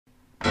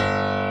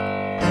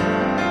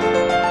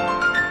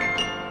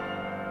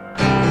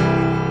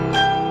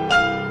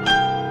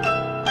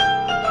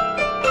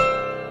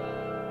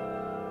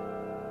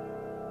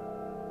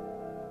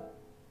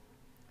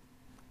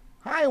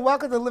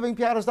welcome to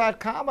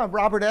livingpianos.com. I'm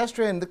Robert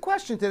Estrin. The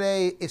question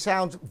today, it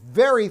sounds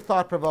very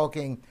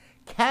thought-provoking.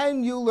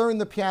 Can you learn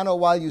the piano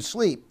while you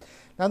sleep?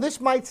 Now, this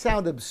might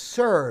sound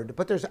absurd,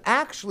 but there's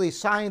actually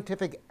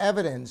scientific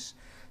evidence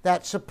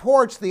that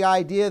supports the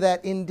idea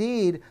that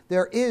indeed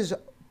there is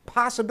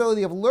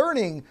possibility of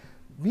learning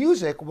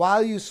music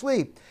while you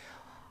sleep.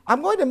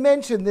 I'm going to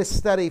mention this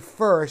study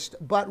first,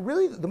 but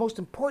really the most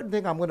important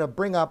thing I'm going to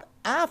bring up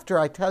after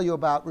I tell you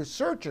about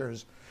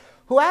researchers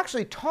who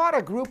actually taught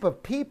a group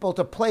of people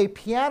to play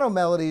piano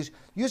melodies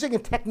using a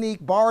technique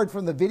borrowed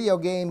from the video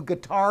game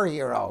Guitar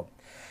Hero.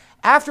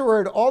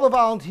 Afterward, all the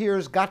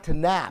volunteers got to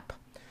nap.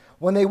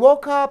 When they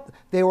woke up,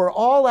 they were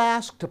all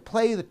asked to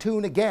play the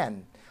tune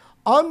again.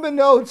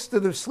 Unbeknownst to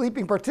the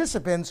sleeping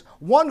participants,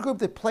 one group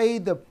that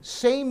played the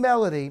same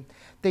melody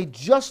they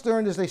just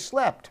learned as they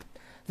slept.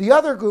 The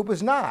other group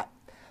was not.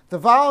 The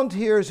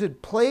volunteers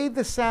had played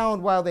the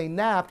sound while they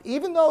napped,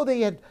 even though they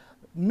had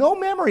no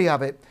memory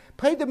of it,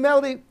 played the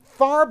melody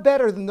far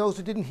better than those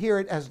who didn't hear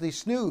it as they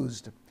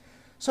snoozed.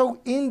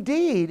 So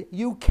indeed,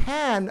 you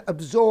can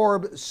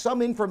absorb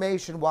some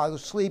information while you're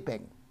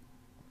sleeping.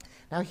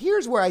 Now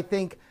here's where I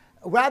think,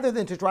 rather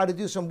than to try to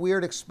do some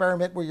weird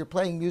experiment where you're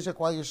playing music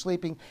while you're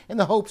sleeping in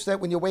the hopes that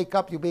when you wake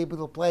up you'll be able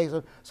to play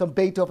some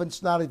Beethoven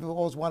sonata you've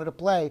always wanted to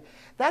play,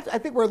 I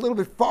think we're a little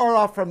bit far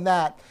off from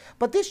that.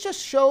 But this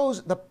just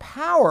shows the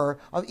power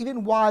of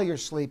even while you're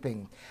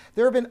sleeping.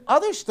 There have been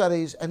other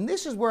studies, and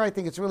this is where I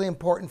think it's really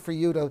important for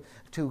you to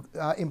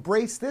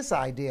embrace this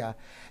idea,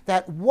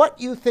 that what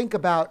you think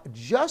about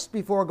just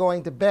before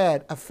going to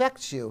bed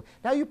affects you.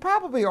 Now, you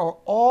probably are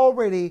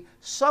already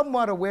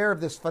somewhat aware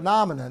of this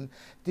phenomenon.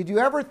 Did you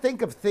ever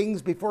think of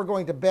things before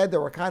going to bed that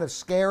were kind of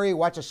scary,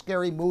 watch a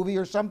scary movie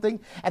or something,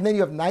 and then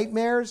you have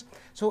nightmares?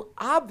 So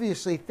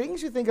obviously,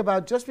 things you think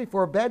about just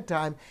before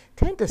bedtime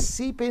tend to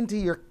seep into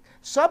your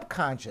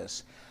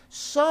subconscious.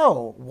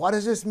 So what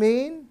does this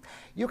mean?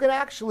 You can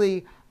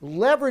actually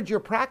leverage your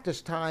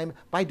practice time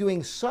by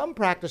doing some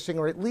practicing,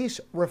 or at least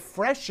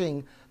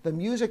refreshing the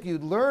music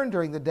you'd learned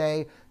during the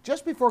day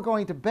just before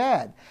going to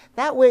bed.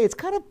 That way it's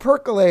kind of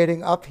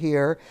percolating up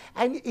here,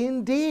 and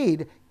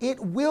indeed it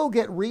will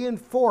get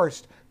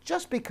reinforced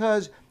just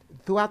because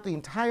throughout the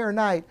entire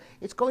night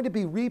it's going to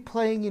be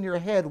replaying in your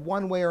head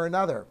one way or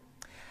another.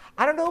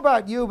 I don't know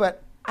about you,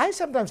 but I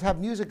sometimes have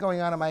music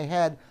going on in my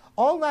head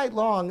all night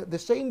long. The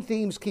same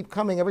themes keep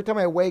coming. Every time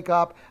I wake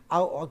up,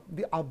 I'll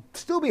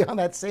still be on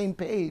that same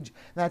page,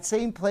 that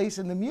same place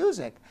in the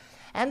music.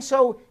 And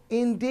so,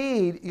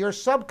 indeed, your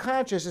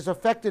subconscious is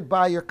affected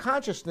by your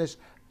consciousness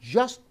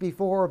just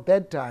before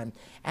bedtime,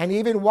 and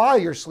even while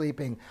you're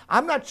sleeping.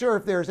 I'm not sure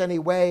if there's any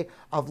way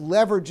of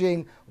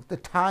leveraging the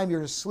time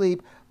you're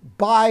asleep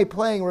by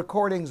playing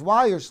recordings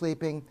while you're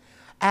sleeping,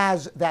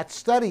 as that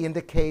study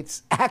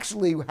indicates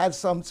actually has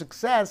some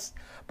success,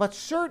 but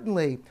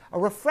certainly a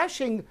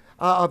refreshing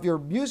of your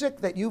music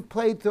that you've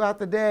played throughout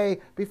the day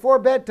before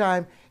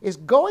bedtime is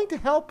going to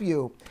help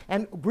you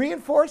and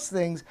reinforce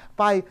things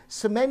by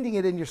cementing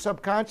it in your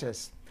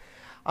subconscious.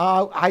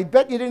 I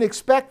bet you didn't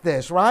expect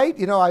this, right?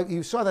 You know,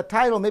 you saw the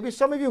title. Maybe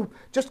some of you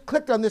just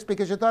clicked on this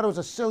because you thought it was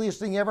the silliest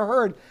thing you ever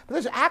heard. But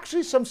there's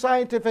actually some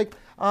scientific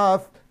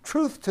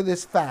truth to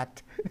this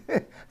fact,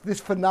 this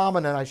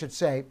phenomenon, I should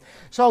say.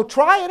 So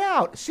try it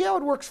out. See how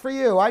it works for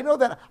you. I know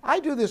that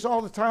I do this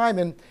all the time,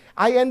 and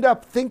I end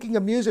up thinking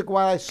of music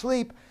while I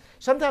sleep.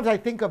 Sometimes I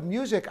think of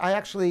music. I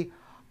actually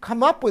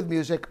come up with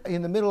music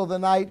in the middle of the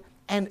night,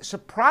 and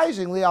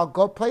surprisingly, I'll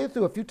go play it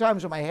through a few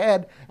times in my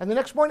head, and the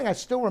next morning I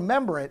still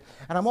remember it.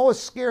 And I'm always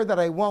scared that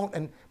I won't,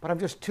 but I'm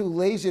just too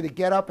lazy to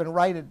get up and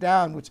write it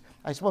down, which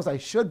I suppose I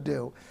should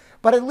do.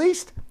 But at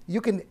least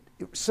you can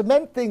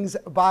cement things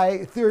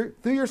through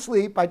your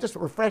sleep by just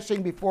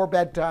refreshing before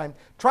bedtime.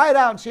 Try it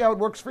out and see how it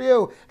works for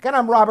you. Again,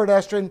 I'm Robert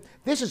Estrin.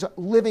 This is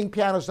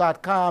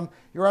livingpianos.com,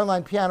 your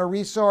online piano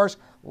resource.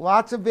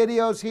 Lots of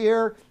videos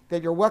here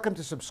that you're welcome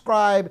to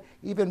subscribe.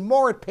 Even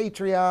more at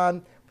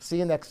Patreon. See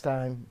you next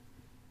time.